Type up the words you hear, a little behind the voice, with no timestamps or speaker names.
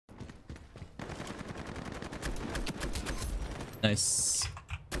Nice.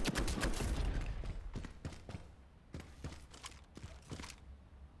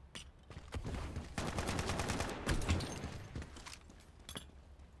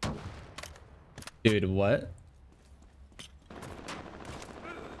 Dude, what?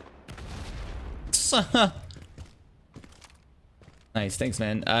 Nice, thanks,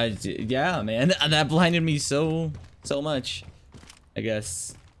 man. Yeah, man, that blinded me so much. I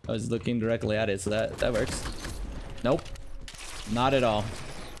guess I was looking directly at it, so that works. Nope, not at all.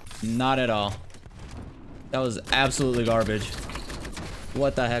 Not at all. That was absolutely garbage.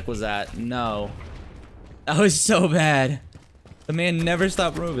 What the heck was that? No, that was so bad. The man never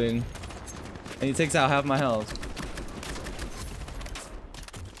stopped moving, and he takes out half my health.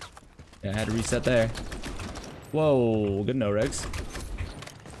 Yeah, I had to reset there. Whoa, good no regs.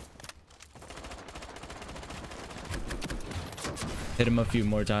 Hit him a few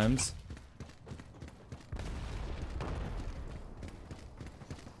more times.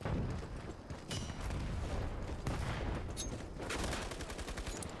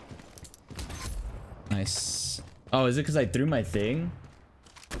 Nice. Oh, is it because I threw my thing?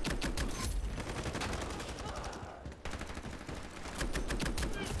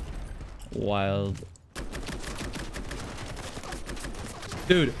 Wild.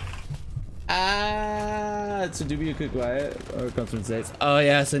 Dude. So do be a quick quiet or comes from States. Oh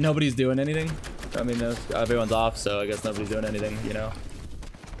yeah, so nobody's doing anything. I mean, no, everyone's off, so I guess nobody's doing anything, you know.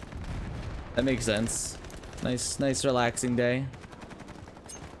 That makes sense. Nice relaxing day.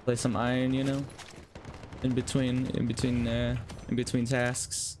 Play some iron, you know. In between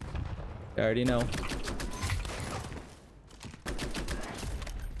tasks. I already know.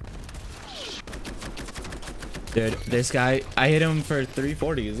 Dude, this guy, I hit him for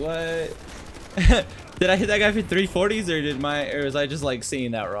 340s. What? Did I hit that guy for 340s, or was I just like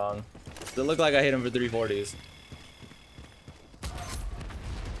seeing that wrong? Does it look like I hit him for 340s?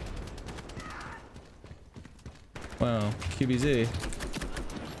 Wow, QBZ.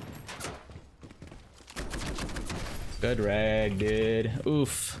 Good rag, dude.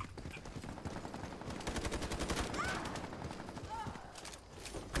 Oof.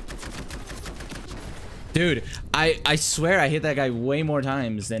 Dude, I swear I hit that guy way more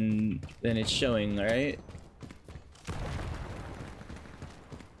times than it's showing, right?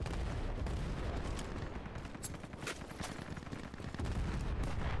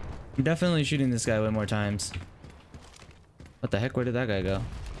 I'm definitely shooting this guy way more times. What the heck? Where did that guy go?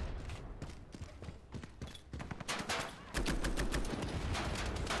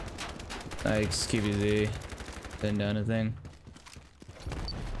 Yikes, QBZ. Didn't do anything.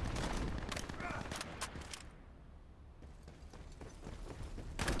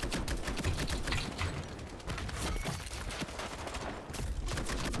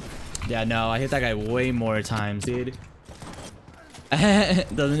 Yeah, no, I hit that guy way more times, dude.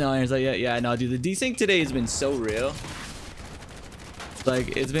 Doesn't know Ironsight yet. Yeah, no, dude, the desync today has been so real.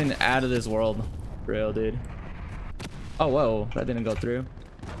 Like, it's been out of this world. Real, dude. Oh, whoa, that didn't go through.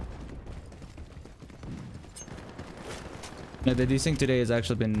 No, the desync today has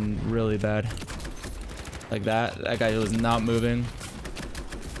actually been really bad. Like that guy was not moving.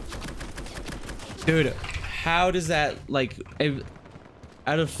 Dude, how does that, like,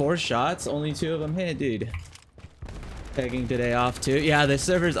 out of 4 shots, only 2 of them hit, dude. Taking today off too. Yeah, the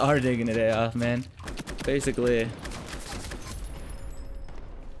servers are taking today off, man. Basically.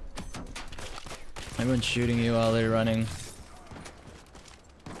 Everyone's shooting you while they're running.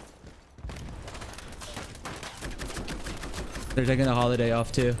 They're taking a holiday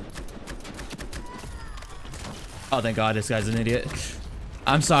off too. Oh, thank God, this guy's an idiot.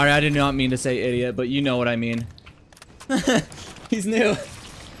 I'm sorry, I did not mean to say idiot, but you know what I mean. He's new.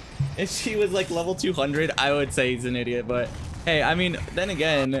 If she was like level 200, I would say he's an idiot, but hey, I mean, then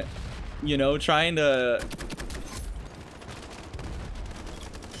again, you know, trying to...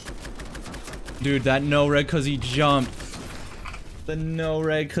 Dude, that no red because he jumped. The no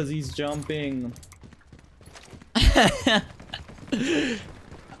red because he's jumping. You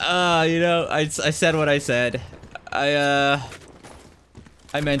know, I said what I said. I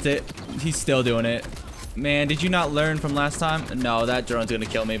meant it. He's still doing it. Man, did you not learn from last time? No, that drone's gonna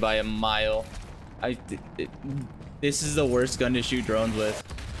kill me by a mile. This is the worst gun to shoot drones with.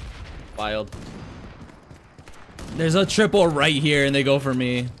 Wild. There's a triple right here and they go for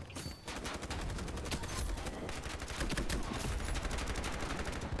me.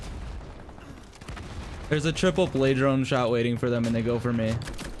 There's a triple blade drone shot waiting for them and they go for me.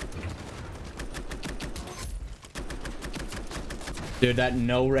 Dude, that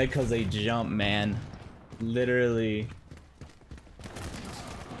no red because they jump, man. Literally.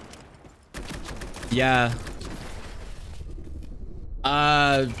 Yeah.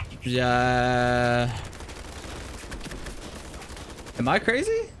 Yeah. Am I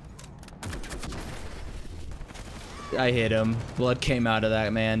crazy? I hit him. Blood came out of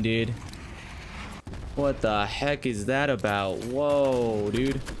that man, dude. What the heck is that about? Whoa,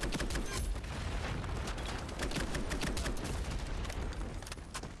 dude.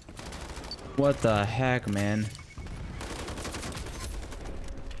 What the heck, man?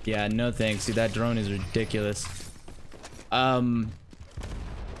 Yeah, no thanks, dude. That drone is ridiculous. You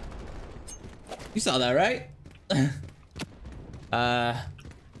saw that, right?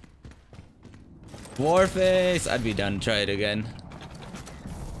 Warface. I'd be done. Try it again.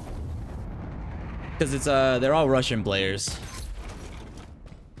 Because it's they're all Russian players.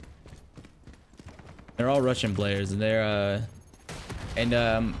 They're all Russian players, and they're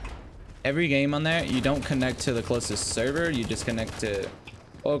every game on there, you don't connect to the closest server. You just connect to,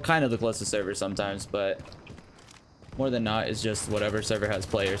 well, kind of the closest server sometimes, but more than not, it's just whatever server has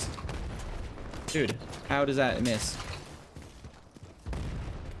players. Dude, how does that miss?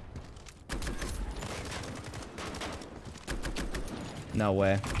 No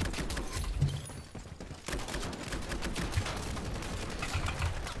way.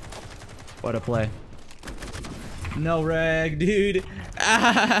 What a play. No rag, dude.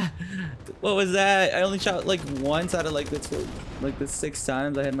 Ah, what was that? I only shot like once out of like the 6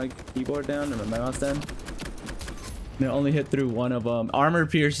 times I had my keyboard down or my mouse down. And it only hit through one of them. Armor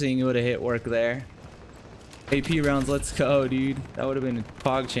piercing would have hit work there. AP rounds, let's go, dude. That would have been a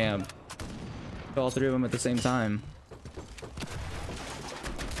pog champ. All 3 of them at the same time.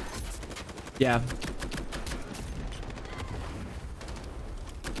 Yeah.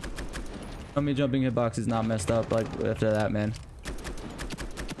 Tell me jumping hitbox is not messed up like after that, man.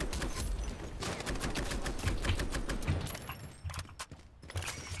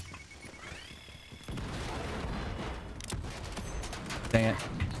 Dang it.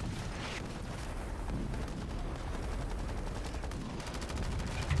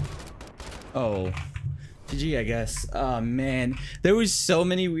 Oh. GG, I guess. Oh, man. There was so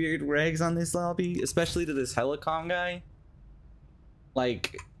many weird regs on this lobby, especially to this Helicom guy.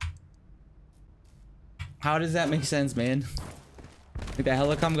 Like, how does that make sense, man? Like, the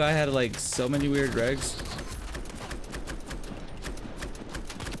Helicom guy had, like, so many weird regs.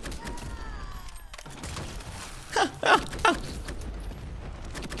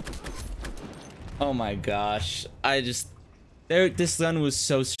 Oh my gosh. This gun was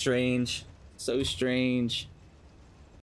so strange. So strange.